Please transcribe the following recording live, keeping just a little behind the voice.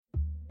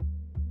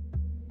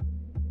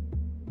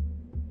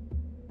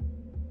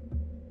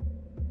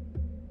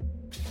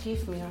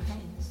Give me your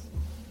hands.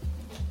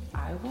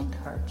 I won't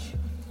hurt you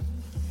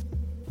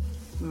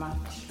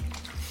much.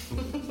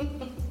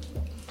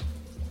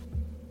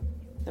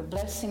 The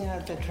blessing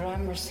of the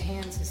drummer's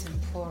hands is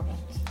important.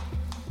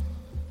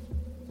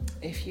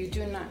 If you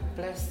do not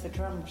bless the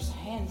drummer's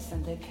hands,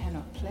 then they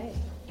cannot play.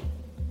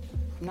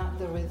 Not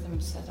the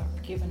rhythms that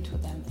are given to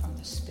them from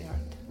the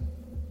Spirit.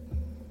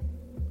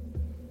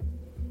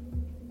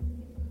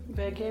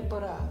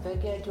 Vegebora,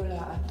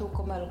 vegedula,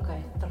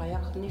 atukomelkai,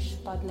 trajach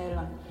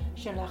nishpadnelan,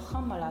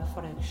 shelachamala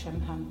frek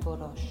shemham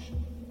vorosh.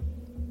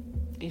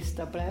 Is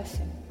the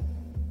blessing.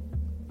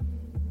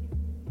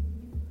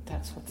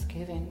 That's what's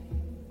given.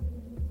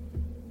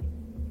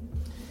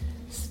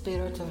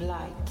 Spirit of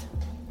light,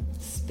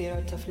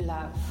 spirit of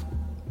love,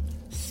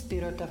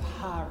 spirit of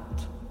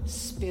heart,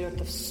 spirit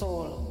of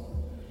soul.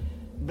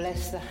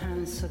 Bless the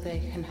hands so they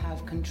can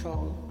have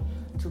control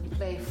to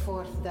play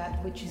forth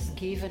that which is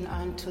given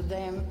unto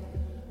them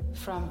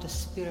from the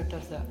spirit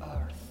of the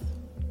earth.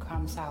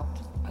 Comes out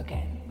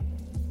again.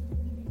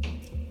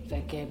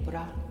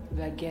 Vegebra,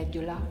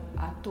 vegedula,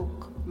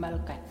 atuk,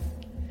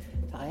 melketh.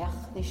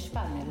 Tayach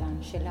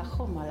nishpanelan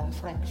shelachum ala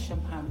frek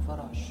shemham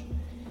vorosh.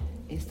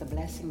 Is the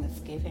blessing that's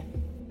given.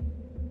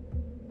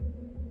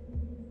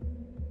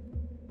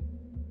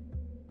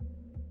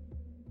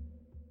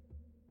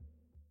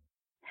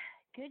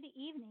 Good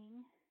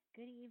evening,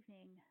 good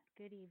evening,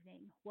 good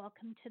evening.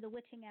 Welcome to the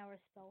Witching Hour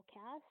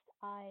Spellcast.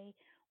 I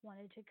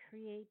wanted to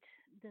create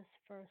this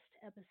first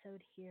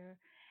episode here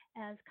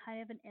as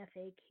kind of an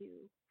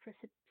FAQ for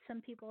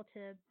some people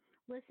to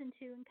listen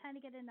to and kind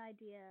of get an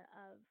idea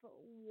of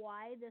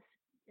why this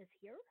is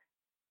here,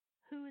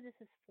 who this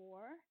is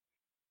for,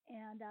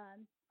 and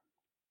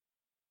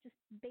just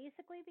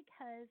basically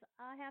because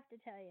I have to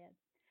tell you,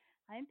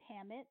 I'm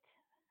Pammit,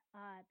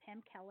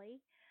 Pam Kelly.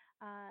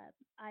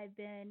 I've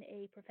been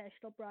a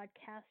professional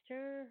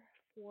broadcaster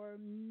for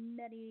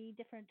many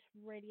different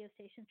radio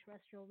stations,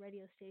 terrestrial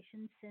radio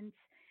stations, since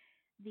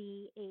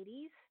the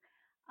 80s.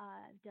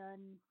 I've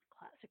done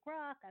classic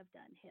rock, I've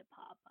done hip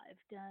hop,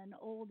 I've done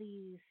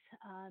oldies,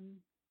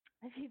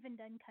 I've even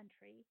done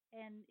country.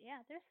 And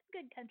yeah, there's some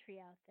good country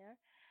out there.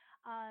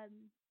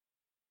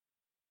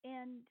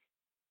 And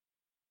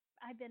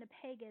I've been a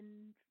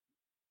pagan,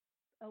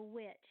 a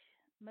witch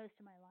most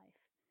of my life.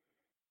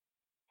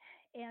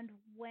 And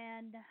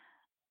when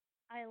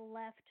I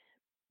left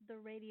the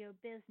radio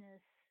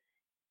business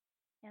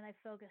and I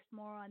focused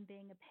more on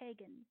being a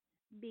pagan,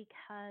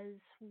 because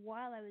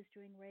while I was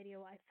doing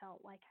radio, I felt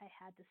like I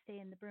had to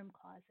stay in the broom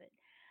closet.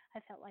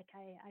 I felt like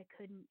I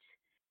couldn't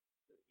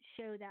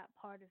show that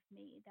part of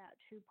me, that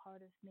true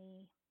part of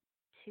me,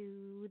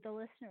 to the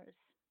listeners.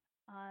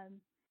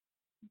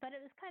 But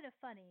it was kind of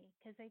funny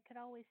because I could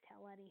always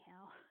tell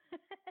anyhow.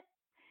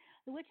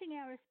 The Witching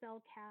Hour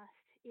Spellcast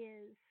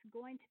is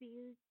going to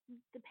be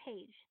the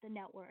page, the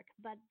network,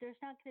 but there's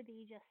not going to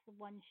be just the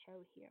one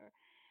show here.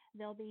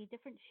 There'll be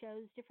different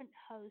shows, different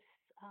hosts.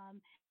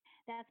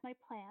 That's my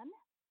plan,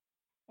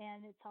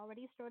 and it's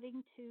already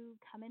starting to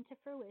come into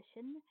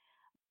fruition.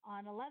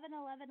 On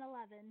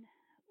 11/11/11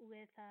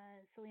 with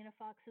Selena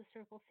Fox's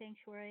Circle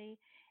Sanctuary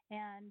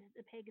and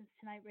the Pagans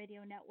Tonight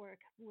Radio Network,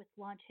 with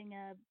launching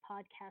a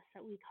podcast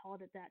that we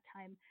called at that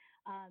time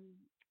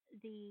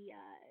the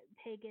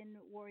Pagan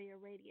Warrior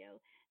Radio,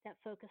 that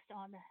focused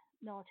on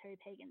military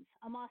pagans.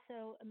 I'm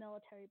also a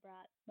military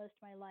brat. Most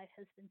of my life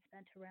has been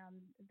spent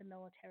around the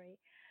military.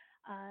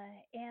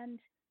 And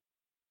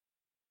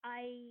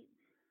I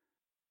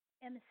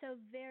am so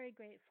very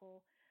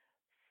grateful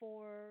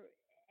for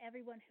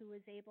everyone who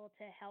was able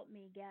to help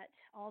me get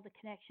all the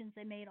connections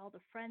I made, all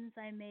the friends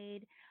I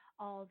made,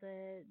 all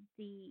the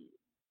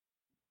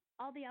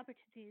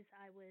opportunities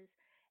I was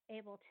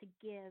able to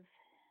give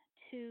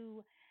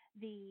to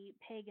the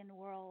pagan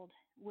world,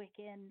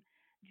 Wiccan,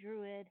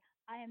 Druid.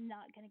 I am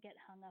not going to get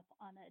hung up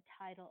on a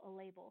title, a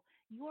label.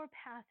 Your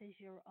path is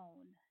your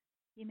own.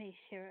 You may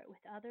share it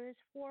with others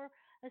for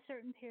a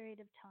certain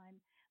period of time,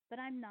 but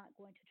I'm not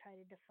going to try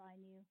to define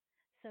you.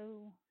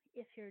 So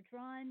if you're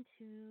drawn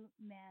to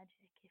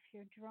magic, if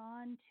you're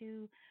drawn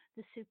to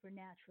the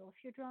supernatural, if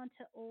you're drawn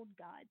to old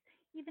gods,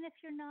 even if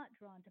you're not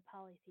drawn to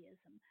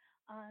polytheism,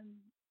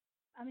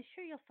 I'm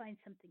sure you'll find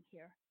something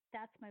here.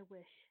 That's my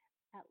wish,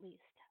 at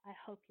least. I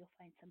hope you'll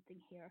find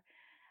something here.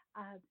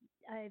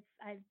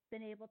 I've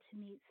been able to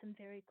meet some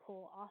very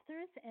cool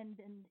authors and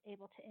been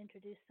able to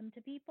introduce them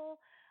to people,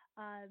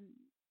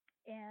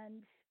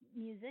 and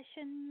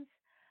musicians.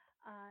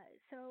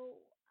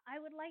 So I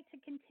would like to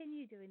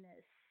continue doing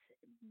this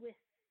with.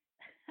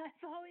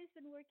 I've always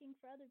been working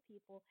for other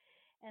people,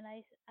 and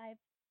I've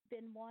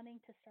been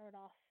wanting to start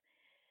off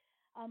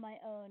on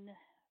my own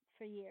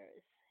for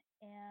years.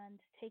 And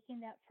taking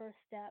that first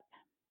step,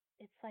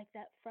 it's like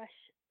that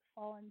fresh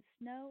fallen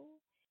snow.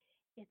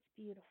 It's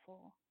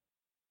beautiful.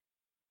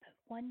 But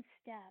one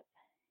step,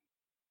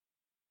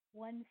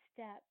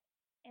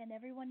 and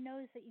everyone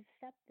knows that you've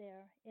stepped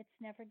there. It's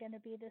never going to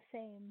be the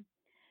same.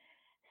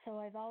 So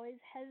I've always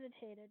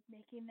hesitated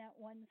making that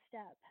one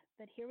step.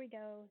 But here we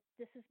go.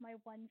 This is my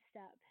one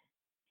step.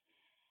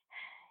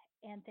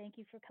 And thank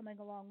you for coming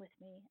along with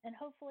me. And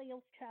hopefully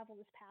you'll travel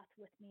this path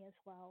with me as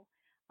well.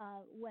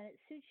 When it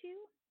suits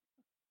you,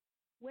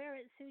 where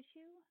it suits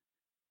you,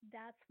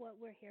 that's what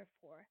we're here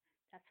for.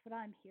 That's what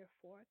I'm here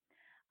for.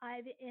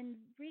 I've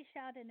reached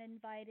out and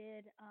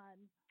invited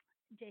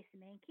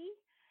Jason Mankey,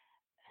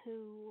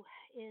 who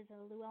is a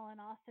Llewellyn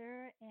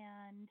author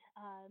and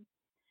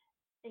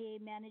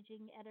a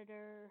managing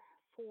editor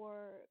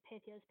for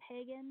Patheos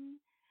Pagan,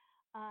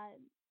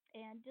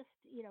 and just,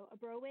 a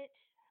bro witch,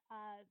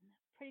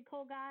 pretty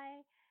cool guy.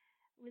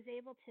 Was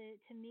able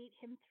to meet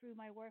him through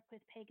my work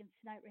with Pagans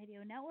Tonight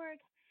Radio Network,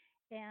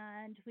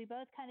 and we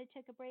both kind of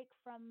took a break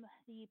from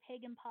the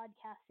pagan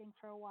podcasting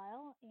for a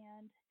while,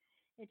 and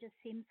it just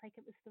seems like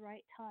it was the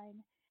right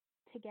time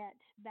to get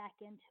back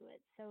into it.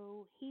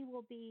 So he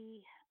will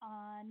be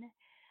on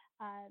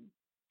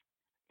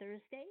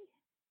Thursday,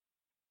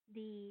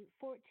 the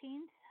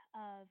 14th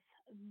of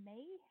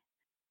May,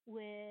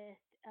 with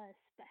a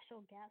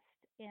special guest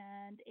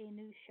and a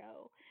new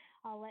show.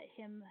 I'll let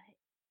him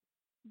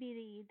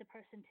be the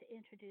person to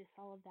introduce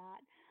all of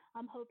that.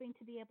 I'm hoping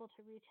to be able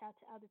to reach out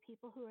to other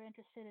people who are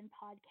interested in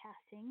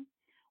podcasting,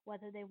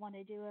 whether they want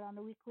to do it on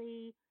a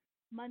weekly,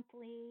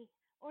 monthly,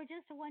 or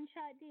just a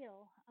one-shot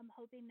deal. I'm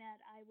hoping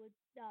that I would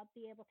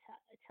be able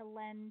to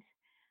lend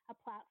a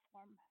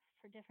platform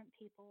for different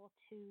people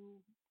to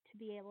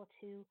be able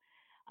to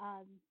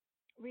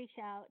reach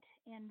out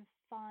and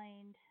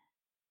find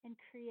and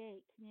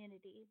create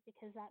community,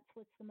 because that's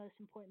what's the most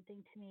important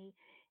thing to me,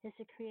 is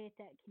to create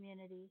that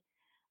community.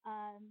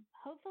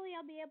 Hopefully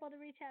I'll be able to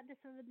reach out to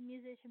some of the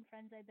musician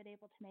friends I've been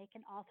able to make,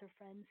 and author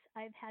friends.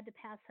 I've had to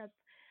pass up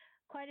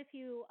quite a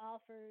few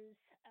offers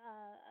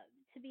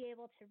to be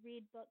able to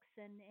read books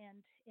and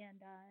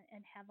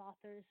have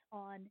authors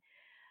on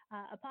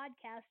a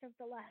podcast of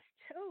the last,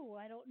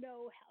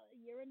 a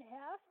year and a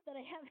half that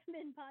I haven't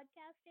been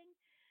podcasting.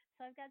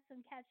 So I've got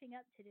some catching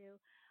up to do.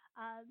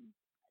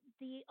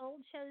 The old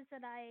shows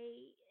that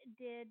I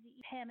did,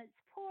 Pammit's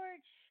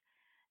Porch,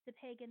 the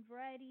Pagan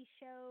Variety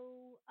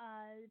Show,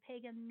 the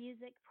Pagan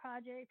Music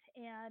Project,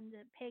 and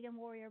the Pagan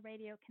Warrior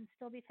Radio can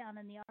still be found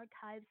in the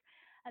archives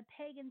of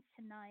Pagans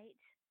Tonight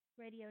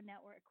Radio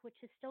Network, which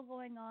is still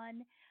going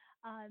on.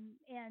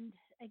 And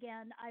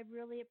again, I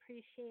really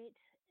appreciate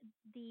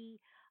the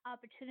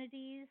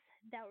opportunities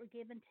that were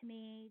given to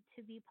me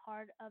to be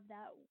part of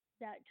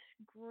that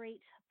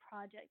great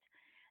project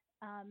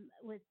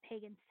with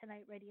Pagans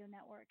Tonight Radio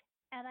Network.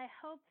 And I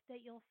hope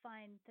that you'll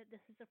find that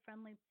this is a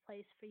friendly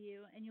place for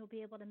you, and you'll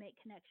be able to make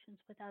connections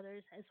with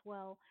others as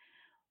well,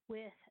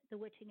 with the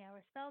Witching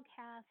Hour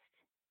Spellcast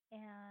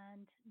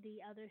and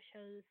the other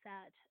shows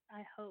that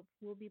I hope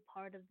will be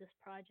part of this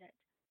project.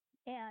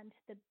 And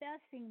the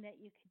best thing that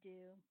you could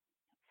do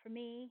for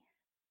me,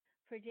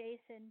 for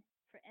Jason,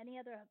 for any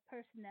other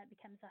person that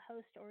becomes a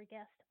host or a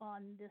guest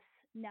on this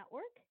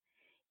network,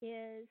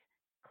 is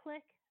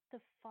click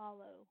the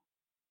follow.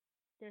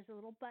 There's a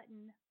little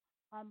button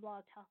on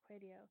Blog Talk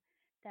Radio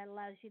that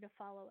allows you to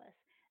follow us.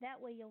 That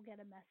way you'll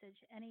get a message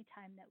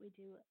anytime that we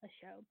do a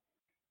show.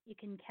 You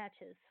can catch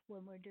us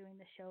when we're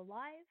doing the show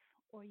live,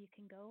 or you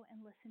can go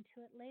and listen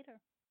to it later.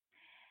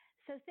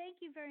 So thank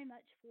you very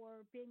much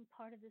for being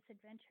part of this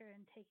adventure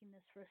and taking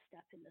this first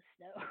step in the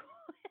snow.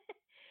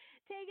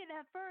 Taking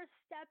that first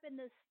step in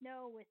the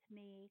snow with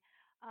me.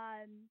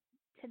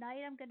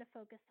 Tonight I'm going to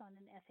focus on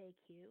an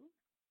FAQ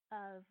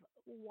of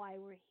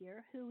why we're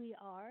here, who we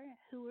are,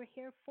 who we're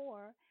here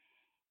for,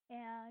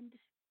 and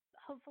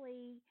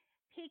hopefully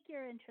pique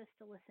your interest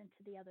to listen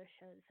to the other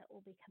shows that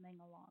will be coming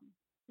along.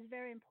 It's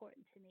very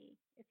important to me.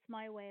 It's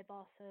my way of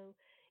also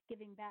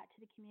giving back to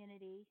the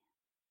community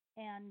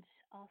and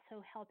also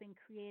helping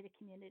create a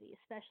community,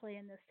 especially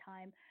in this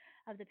time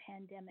of the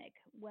pandemic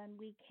when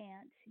we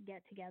can't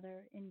get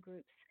together in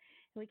groups.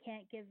 We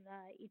can't give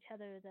each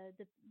other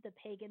the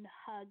pagan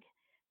hug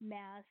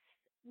mass.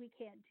 We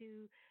can't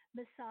do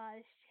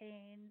massage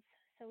chains,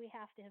 so we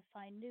have to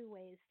find new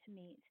ways to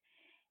meet.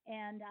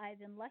 And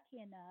I've been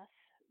lucky enough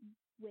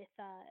with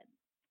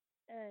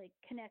a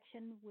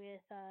connection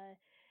with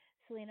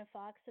Selena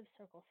Fox of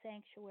Circle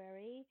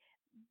Sanctuary,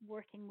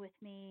 working with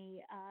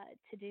me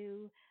to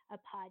do a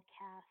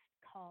podcast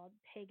called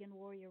Pagan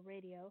Warrior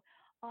Radio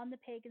on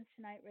the Pagans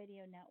Tonight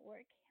Radio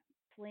Network.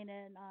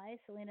 Selena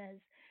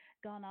has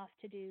gone off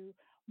to do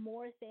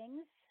more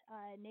things,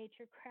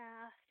 nature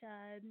craft.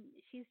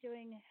 She's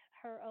doing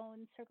her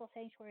own, Circle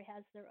Sanctuary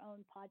has their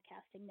own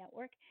podcasting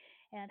network,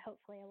 and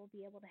hopefully I will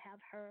be able to have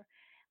her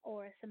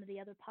or some of the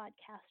other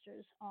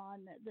podcasters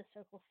on the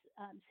Circle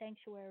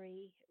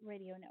Sanctuary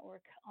Radio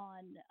Network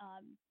on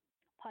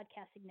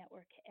podcasting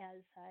network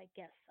as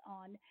guests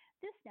on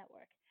this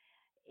network.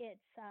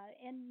 It's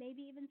and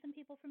maybe even some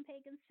people from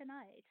Pagans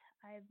Tonight.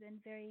 I've been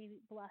very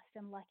blessed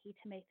and lucky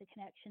to make the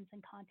connections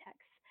and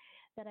contacts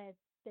that I've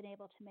been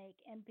able to make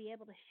and be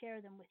able to share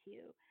them with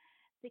you,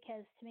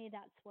 because to me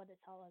that's what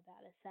it's all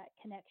about, is that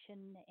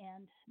connection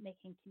and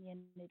making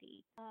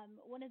community.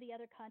 One of the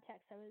other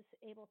contacts I was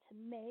able to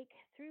make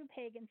through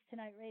Pagans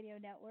Tonight Radio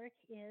Network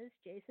is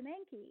Jason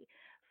Mankey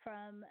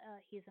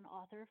he's an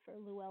author for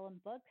Llewellyn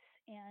Books,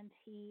 and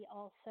he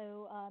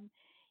also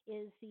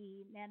is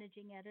the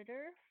managing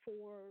editor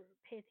for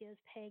Patheos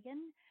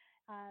Pagan.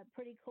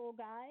 Pretty cool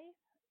guy,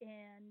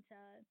 and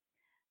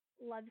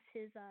loves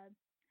his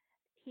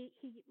he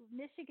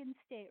Michigan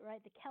State,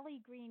 right? The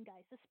Kelly Green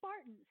guys, the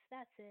Spartans.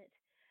 That's it.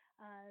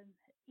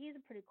 He's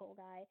a pretty cool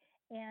guy,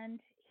 and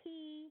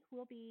he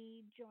will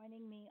be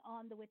joining me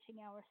on the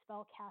Witching Hour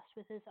Spellcast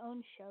with his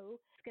own show.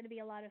 It's going to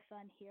be a lot of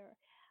fun here.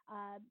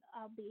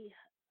 I'll be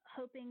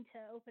hoping to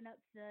open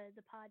up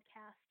the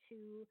podcast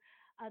to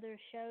other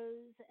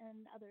shows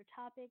and other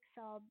topics.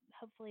 I'll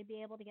hopefully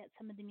be able to get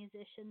some of the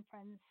musician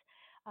friends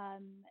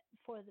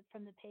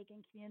from the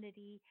pagan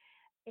community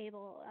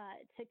able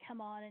to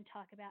come on and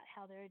talk about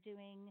how they're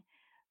doing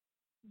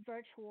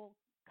virtual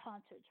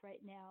concerts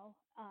right now.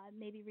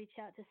 Maybe reach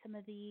out to some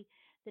of the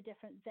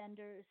different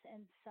vendors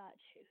and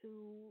such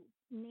who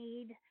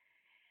need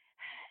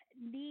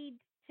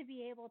to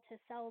be able to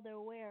sell their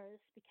wares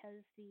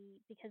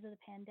because of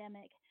the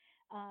pandemic.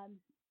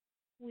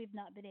 We've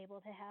not been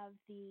able to have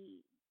the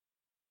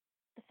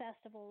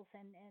festivals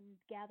and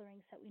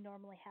gatherings that we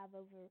normally have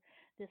over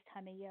this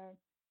time of year.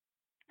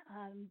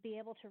 Be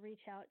able to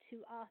reach out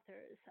to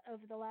authors.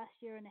 Over the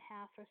last year and a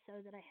half or so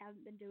that I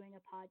haven't been doing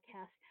a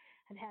podcast,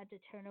 I've had to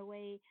turn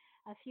away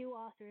a few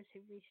authors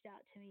who've reached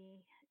out to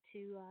me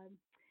to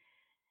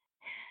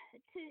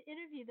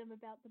interview them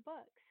about the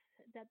books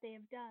that they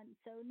have done.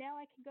 So now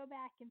I can go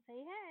back and say,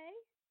 hey,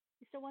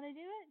 you still want to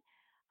do it?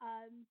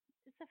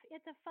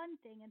 It's a fun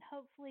thing, and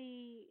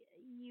hopefully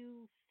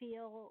you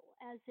feel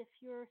as if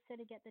you're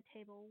sitting at the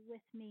table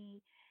with me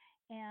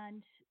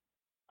and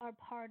are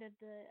part of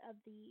the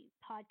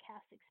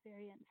podcast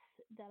experience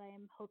that I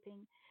am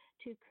hoping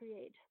to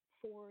create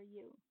for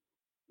you.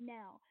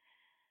 Now,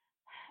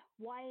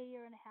 why a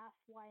year and a half?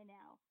 Why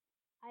now?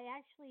 I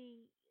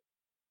actually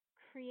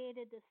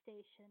created the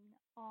station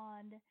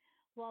on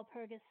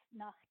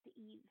Walpurgisnacht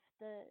Eve,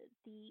 the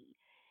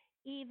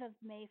eve of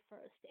May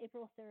 1st,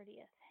 April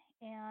 30th.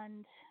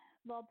 And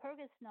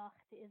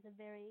Walpurgisnacht is a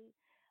very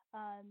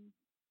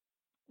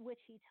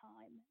witchy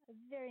time, a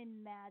very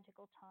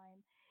magical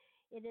time.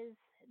 It is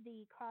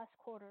the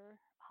cross-quarter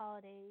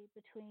holiday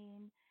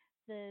between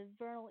the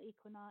vernal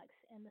equinox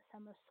and the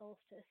summer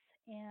solstice,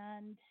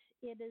 and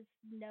it is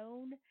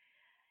known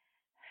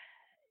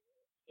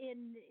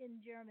in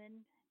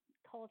German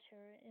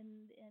culture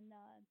in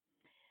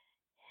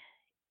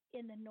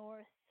the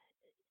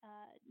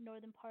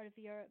northern part of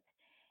Europe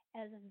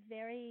as a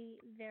very,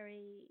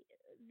 very,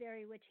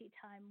 very witchy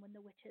time when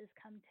the witches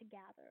come to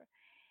gather,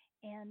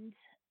 and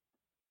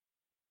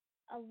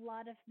a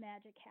lot of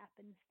magic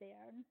happens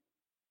there.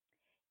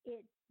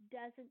 It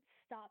doesn't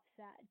stop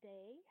that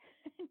day.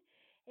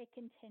 It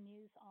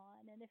continues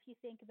on. And if you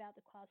think about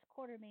the cross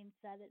quarter, means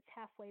that it's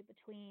halfway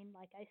between,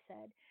 like I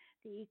said,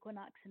 the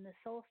equinox and the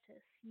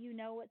solstice. You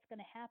know what's going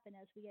to happen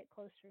as we get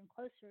closer and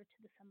closer to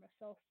the summer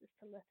solstice,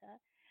 to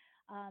Litha,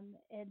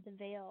 and the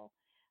veil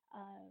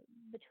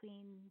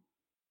between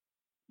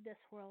this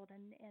world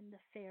and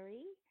the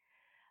fairy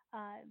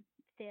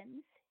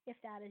thins, if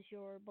that is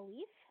your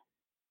belief.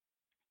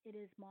 It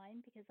is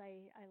mine because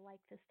I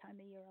like this time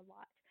of year a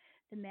lot.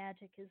 The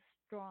magic is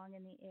strong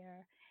in the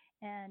air,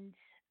 and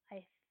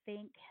I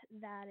think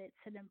that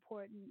it's an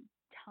important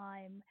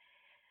time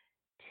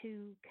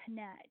to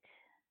connect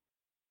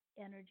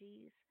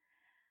energies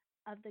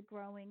of the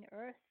growing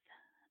earth,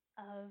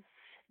 of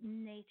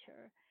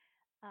nature,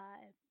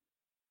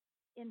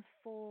 in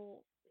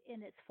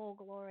its full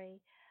glory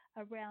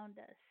around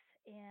us.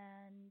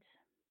 And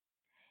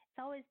it's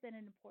always been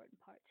an important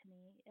part to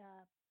me,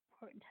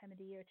 important time of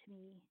the year to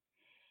me.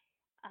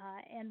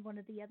 And one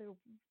of the other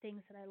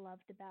things that I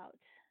loved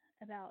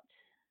about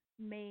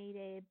May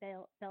Day,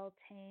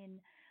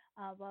 Beltane,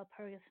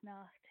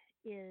 Walpurgisnacht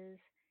is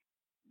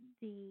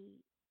the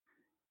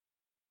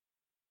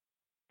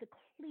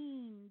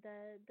clean,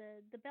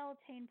 the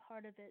Beltane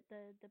part of it,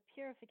 the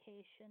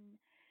purification,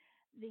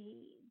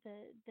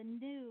 the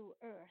new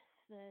earth,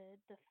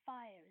 the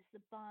fires,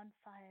 the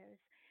bonfires,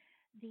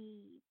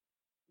 the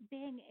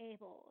being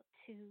able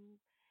to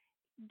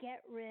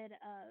get rid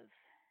of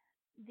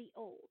the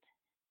old,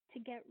 to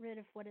get rid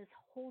of what is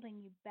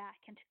holding you back,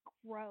 and to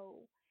grow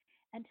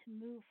and to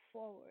move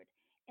forward.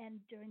 And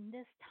during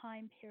this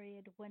time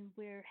period when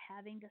we're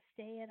having to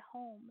stay at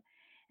home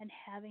and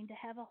having to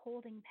have a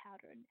holding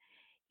pattern,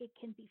 it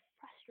can be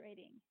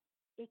frustrating.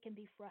 It can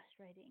be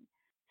frustrating.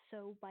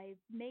 So by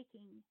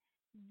making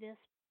this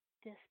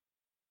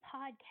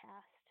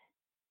podcast,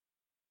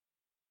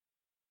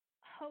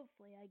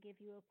 hopefully I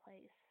give you a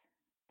place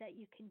that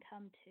you can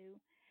come to,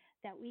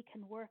 that we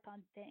can work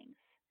on things,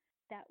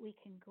 that we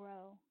can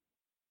grow,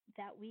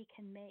 that we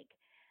can make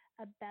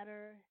a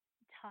better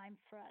time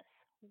for us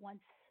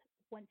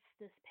once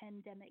this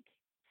pandemic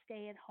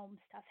stay-at-home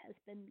stuff has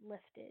been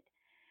lifted,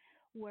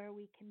 where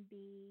we can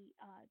be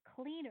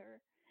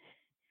cleaner.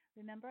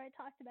 Remember I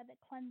talked about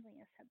that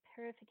cleanliness, that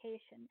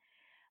purification.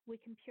 We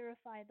can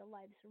purify the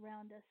lives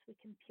around us. We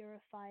can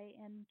purify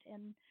and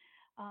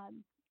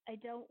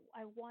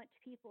I want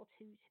people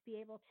to be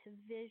able to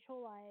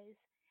visualize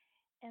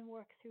and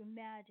work through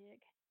magic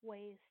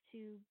ways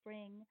to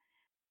bring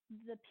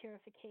the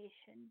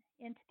purification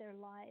into their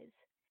lives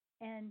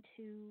and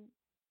to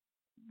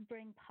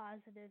bring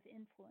positive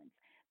influence,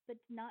 but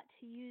not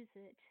to use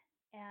it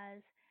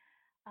as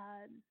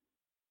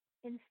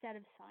instead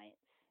of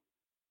science.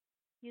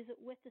 Use it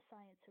with the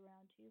science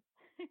around you.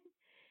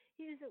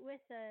 Use it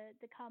with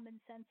the common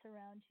sense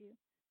around you.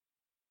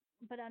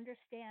 But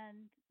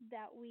understand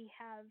that we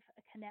have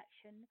a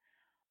connection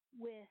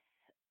with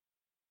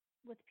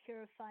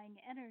purifying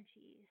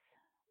energies,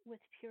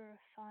 with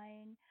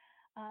purifying,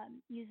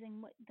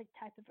 using the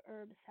type of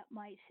herbs that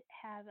might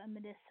have a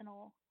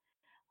medicinal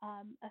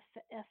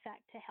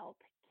effect to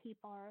help keep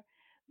our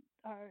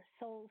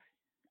souls,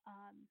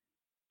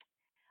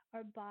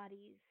 our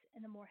bodies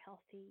in a more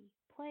healthy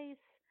place.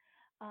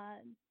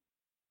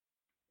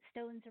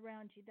 Stones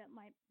around you that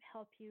might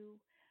help you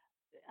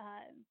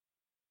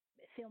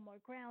feel more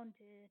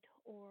grounded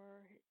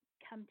or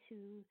come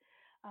to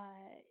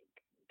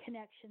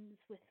connections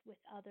with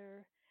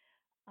other.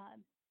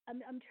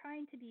 I'm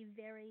trying to be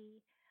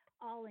very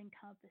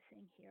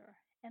all-encompassing here,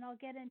 and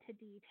I'll get into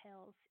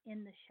details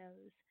in the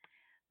shows,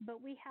 but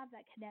we have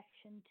that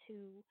connection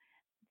to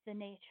the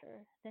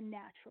nature, the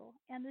natural,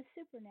 and the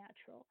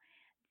supernatural,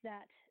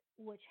 that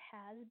which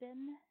has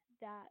been,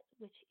 that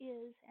which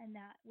is, and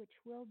that which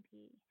will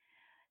be.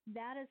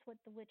 That is what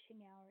the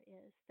witching hour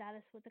is. That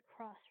is what the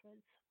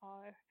crossroads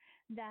are.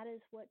 That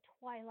is what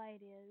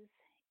twilight is.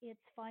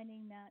 It's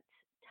finding that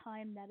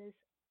time that is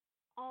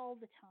all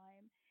the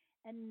time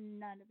and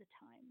none of the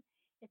time.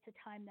 It's a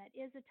time that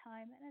is a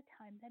time and a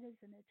time that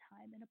isn't a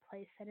time, and a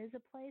place that is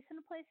a place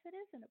and a place that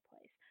isn't a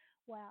place.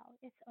 Wow,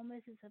 it's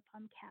almost as if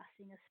I'm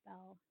casting a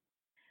spell.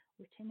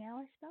 Witching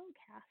hour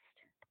spellcast.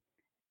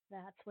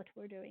 That's what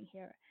we're doing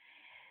here.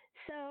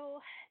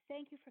 So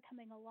thank you for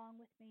coming along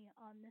with me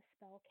on this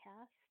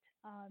spellcast.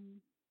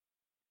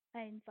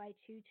 I invite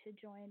you to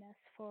join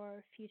us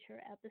for future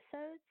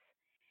episodes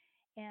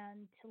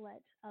and to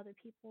let other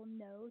people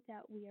know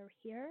that we are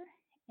here,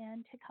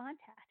 and to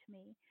contact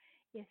me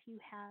if you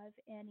have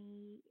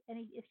any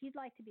if you'd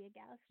like to be a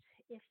guest,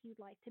 if you'd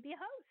like to be a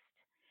host,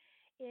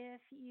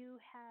 if you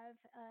have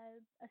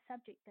a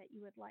subject that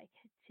you would like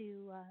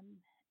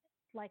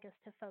us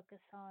to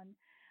focus on.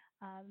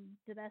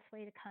 The best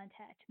way to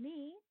contact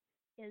me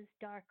is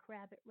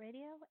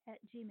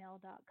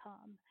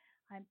darkrabbitradio@gmail.com.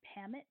 I'm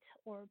Pammit,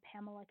 or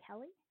Pamela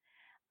Kelly.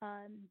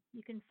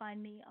 You can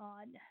find me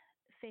on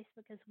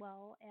Facebook as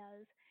well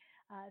as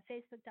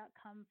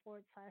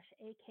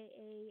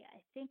facebook.com/AKA,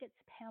 I think it's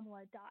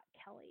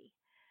Pamela.Kelly.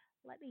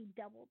 Let me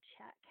double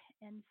check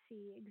and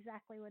see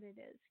exactly what it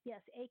is.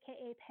 Yes,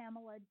 AKA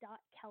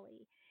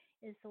Pamela.Kelly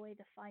is the way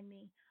to find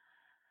me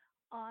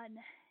on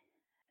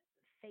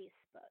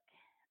Facebook.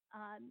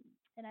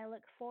 And I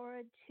look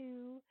forward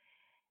to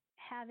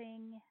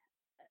having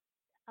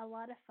a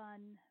lot of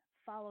fun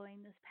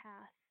following this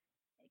path.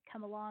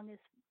 Come along as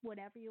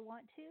whatever you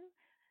want to.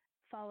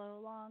 Follow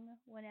along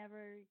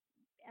whenever,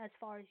 as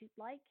far as you'd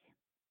like.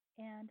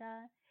 And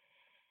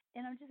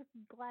I'm just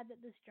glad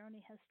that this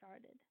journey has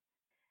started.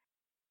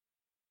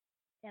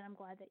 And I'm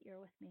glad that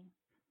you're with me.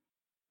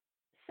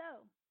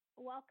 So,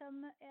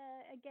 welcome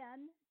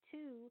again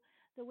to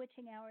the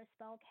Witching Hour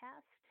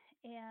Spellcast.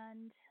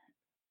 And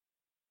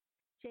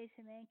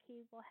Jason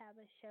Mankey will have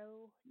a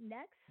show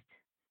next.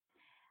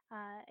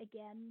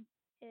 Again,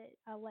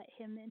 I'll let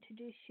him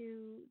introduce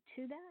you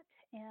to that,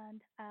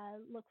 and I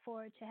look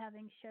forward to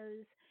having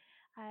shows.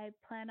 I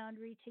plan on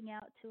reaching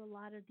out to a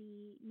lot of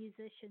the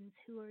musicians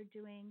who are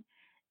doing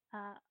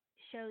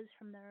shows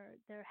from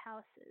their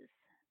houses,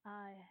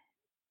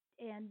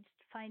 and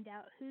find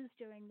out who's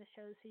doing the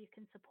shows so you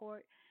can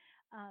support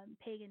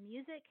pagan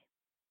music.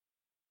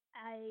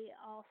 I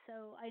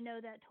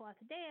know that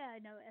Tuatha Dea, I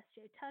know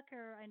S.J.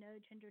 Tucker, I know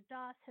Ginger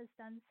Doss has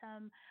done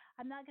some.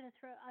 I'm not going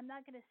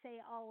to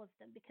say all of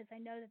them because I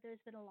know that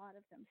there's been a lot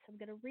of them. So I'm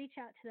going to reach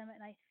out to them,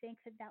 and I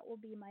think that will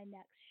be my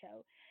next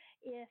show.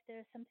 If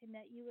there's something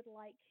that you would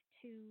like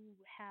to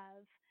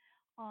have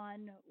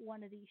on one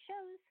of these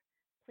shows,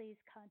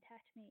 please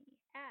contact me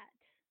at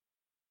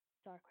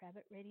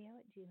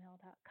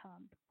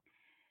darkrabbitradio@gmail.com.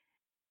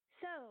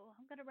 So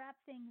I'm going to wrap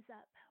things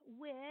up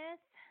with,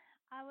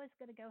 I was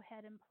going to go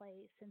ahead and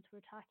play, since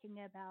we're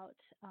talking about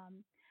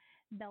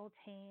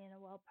Beltane or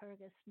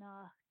Walpurgis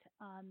Nacht.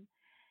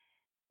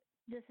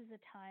 This is a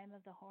time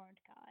of the Horned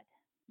God.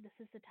 This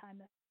is the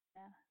time of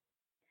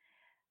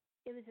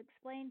it was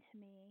explained to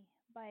me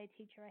by a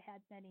teacher I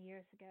had many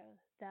years ago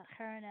that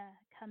Herna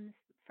comes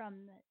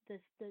from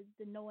the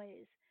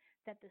noise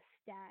that the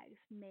stags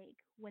make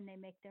when they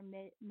make their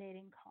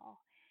mating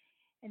call.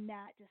 And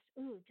that just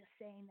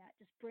saying that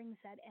just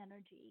brings that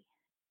energy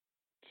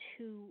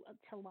to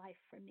life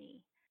for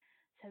me.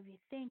 So if you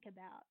think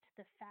about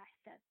the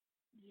fact that,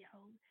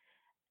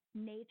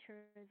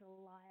 nature is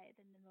alive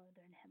in the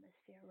Northern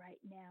Hemisphere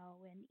right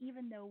now, and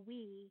even though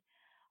we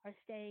are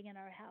staying in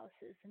our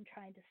houses and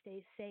trying to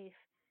stay safe,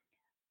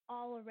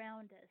 all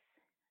around us,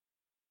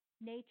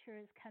 nature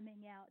is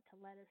coming out to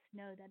let us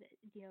know that,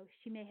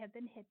 she may have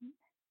been hidden,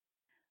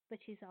 but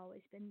she's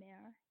always been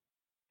there.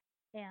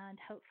 And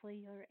hopefully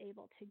you're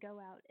able to go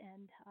out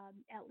and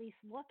at least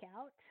look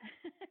out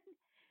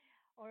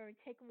or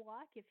take a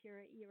walk if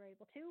you're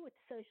able to, with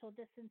social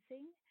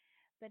distancing,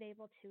 but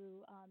able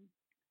to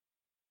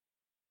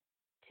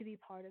be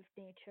part of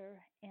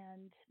nature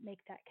and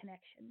make that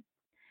connection.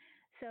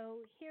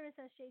 So here is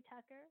S.J.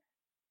 Tucker,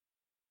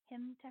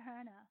 Hymn to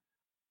Herna,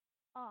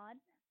 on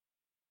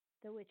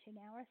the Witching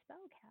Hour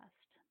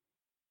Spellcast.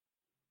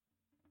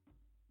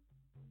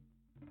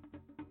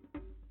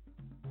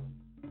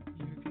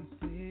 You can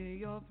say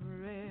your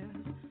prayers,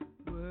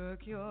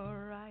 work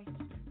your rites,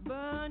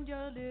 burn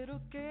your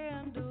little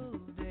candle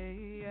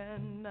day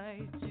and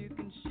night. You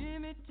can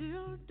shimmy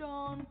till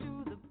dawn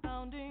to the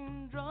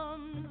pounding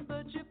drums,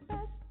 but you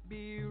best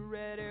be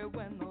ready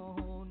when the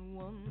horn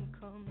one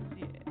comes,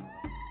 yeah.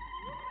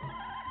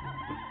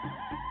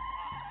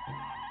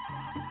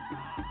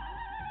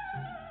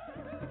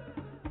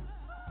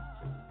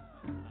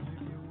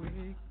 If you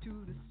wake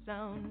to the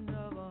sound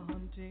of a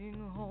hunting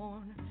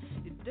horn,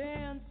 you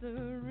dance a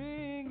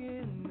ring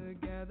in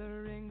the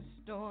gathering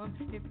storm.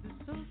 If the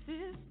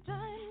solstice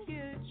time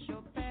gets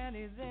your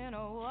panties in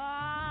a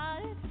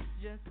wad,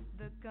 it's just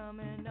the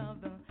coming of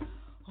the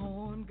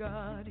horn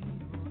god.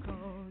 He will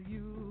call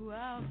you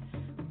out,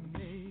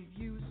 make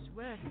you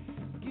sweat,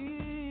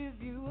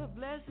 give you a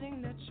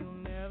blessing that you'll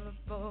never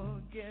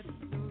forget.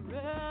 So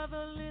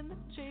revel in the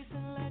chase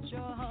and let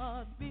your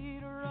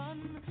heartbeat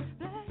run.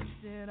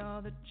 Blessed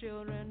are the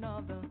children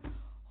of the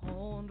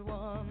horned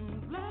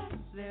one.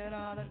 Blessed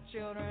are the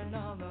children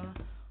of the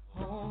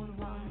horned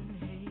one.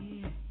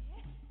 Hey,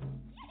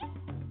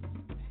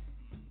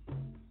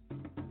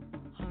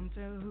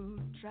 hunter who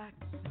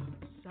tracks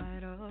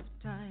outside of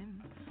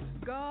time,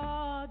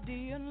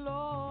 guardian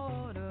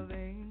lord of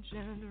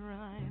ancient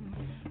rhyme,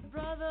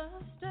 brother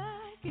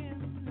stag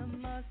in the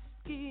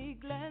musky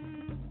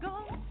glen,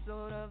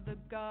 consort of the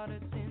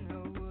goddess in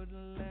her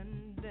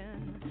woodland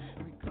den.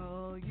 We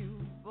call you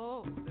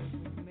forth as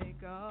we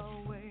make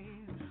our way,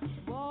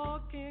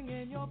 walking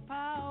in your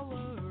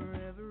power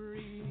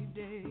every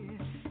day.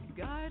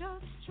 Guide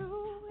us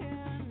true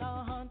in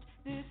our hunt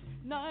this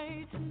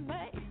night, and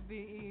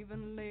maybe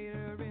even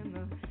later in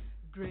the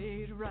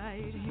great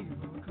ride. He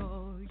will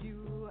call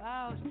you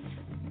out,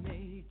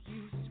 make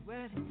you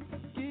sweat,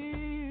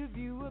 give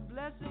you a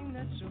blessing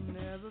that you'll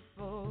never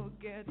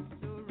forget.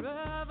 So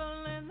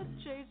revel in the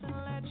chase and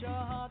let your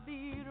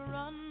heartbeat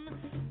run.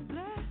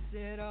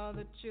 Blessed are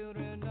the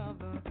children of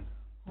the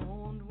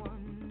horned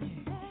one.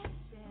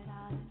 Blessed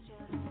are the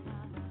children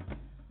of the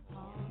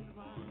horned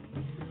one.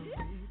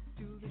 Wake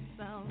to the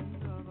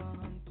sound of a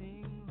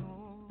hunting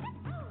horn.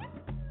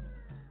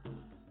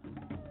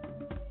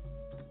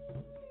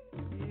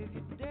 If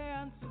you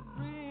dance a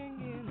ring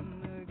in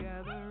the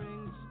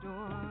gathering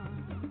storm,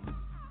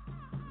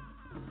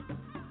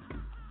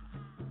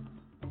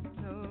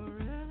 so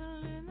revel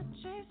in the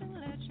chase and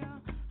let your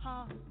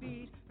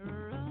heartbeat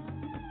run.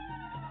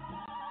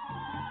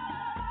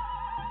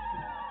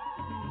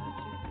 But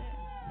you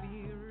best be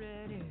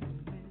ready,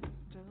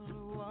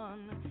 little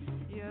one.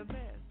 You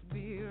best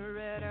be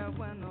ready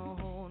when the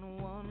horn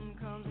one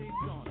comes.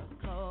 He's gonna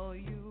call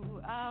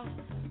you out,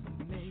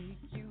 make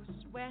you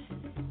sweat,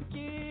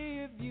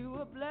 give you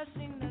a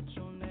blessing that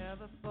you'll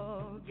never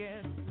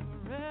forget. So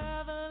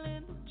revel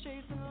in the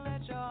chase and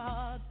let your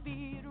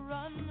heartbeat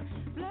run.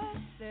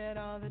 Blessed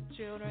are the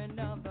children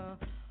of the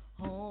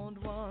horned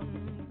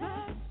one.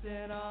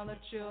 Blessed are the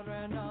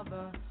children of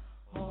the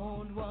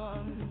horned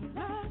one.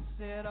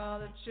 Blessed are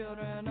the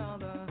children of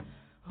the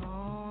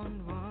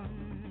horned one.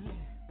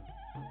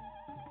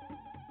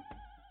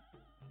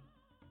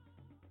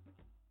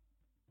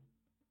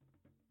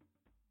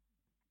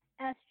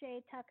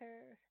 S.J.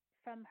 Tucker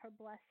from her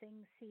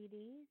Blessing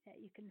CD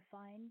that you can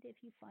find if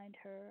you find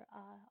her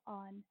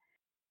on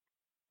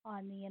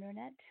the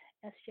internet.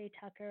 S.J.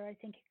 Tucker, I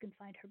think you can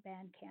find her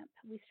Bandcamp.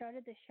 We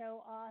started the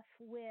show off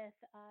with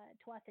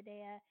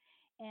Tuathadea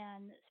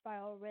and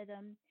Spiral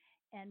Rhythm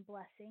and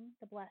Blessing,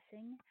 The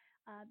Blessing.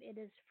 It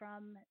is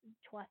from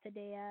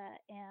Tuathadea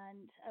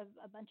and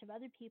a bunch of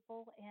other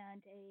people,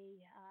 and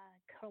a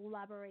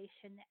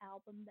collaboration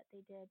album that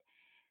they did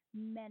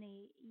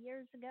many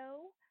years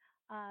ago.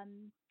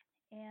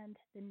 And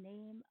the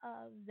name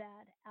of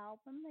that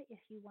album, if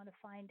you want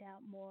to find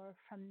out more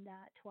from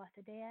that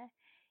Tuathadea,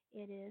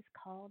 it is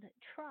called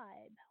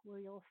Tribe, where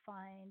you'll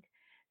find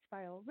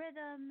Spiral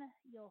Rhythm,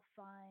 you'll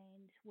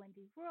find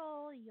Wendy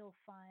Roll, you'll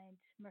find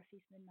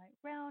Murphy's Midnight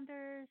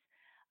Rounders,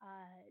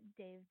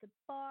 Dave the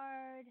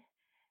Bard,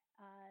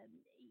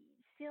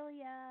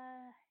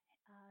 Celia,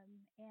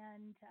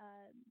 and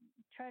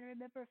try to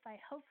remember if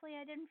hopefully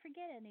I didn't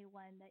forget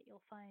anyone that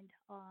you'll find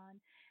on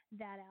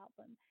that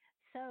album.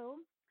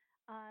 So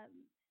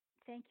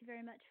thank you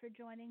very much for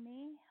joining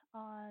me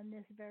on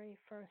this very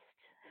first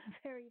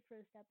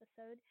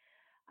episode.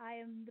 I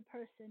am the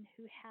person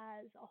who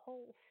has a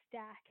whole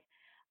stack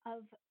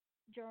of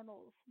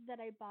journals that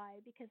I buy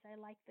because I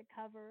like the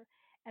cover,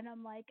 and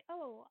I'm like,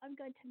 oh, I'm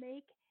going to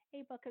make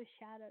a book of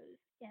shadows,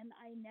 and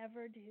I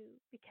never do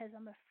because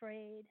I'm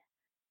afraid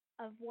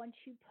of once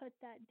you put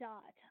that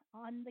dot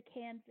on the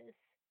canvas,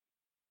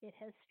 it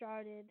has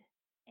started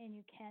and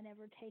you can't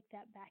ever take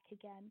that back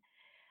again.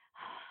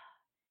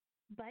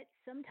 But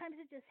sometimes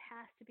it just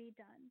has to be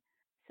done.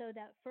 So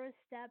that first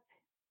step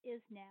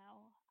is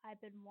now. I've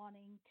been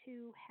wanting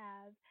to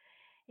have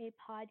a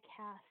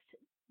podcast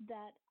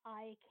that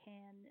I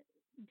can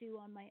do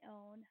on my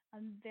own.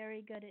 I'm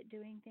very good at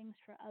doing things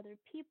for other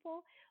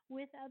people,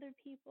 with other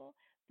people,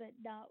 but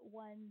not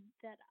one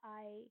that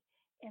I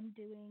am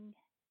doing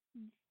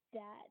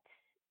that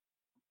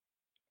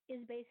is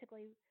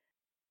basically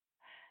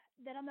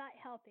that I'm not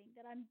helping,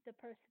 that I'm the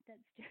person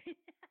that's doing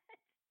that,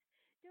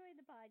 doing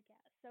the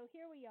podcast. So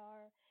here we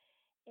are,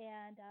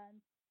 and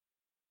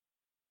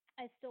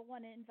I still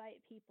want to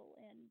invite people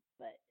in,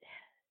 but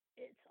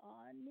it's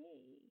on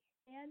me,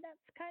 and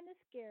that's kind of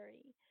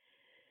scary,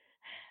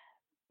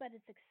 but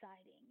it's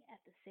exciting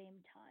at the same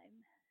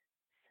time.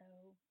 So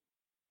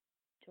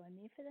join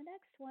me for the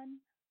next one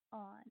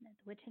on the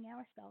Witching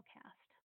Hour Spellcast.